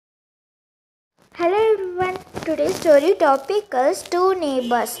Hello everyone. Today's story topic is two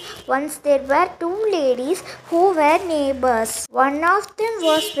neighbors. Once there were two ladies who were neighbors. One of them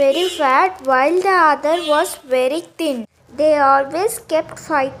was very fat while the other was very thin. They always kept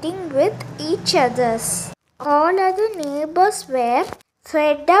fighting with each other. All other neighbors were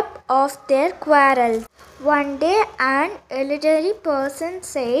fed up of their quarrels. One day an elderly person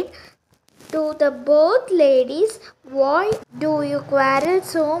said to the both ladies, "Why do you quarrel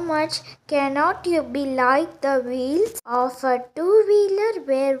so much? Cannot you be like the wheels of a two-wheeler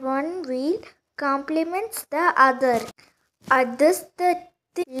where one wheel complements the other?" At this the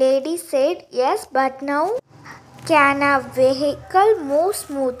lady said, "Yes, but now can a vehicle move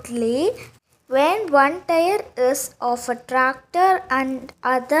smoothly when one tire is of a tractor and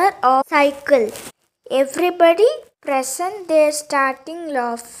other of cycle?" Everybody present there starting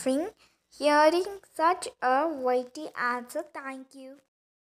laughing, hearing such a witty answer. Thank you.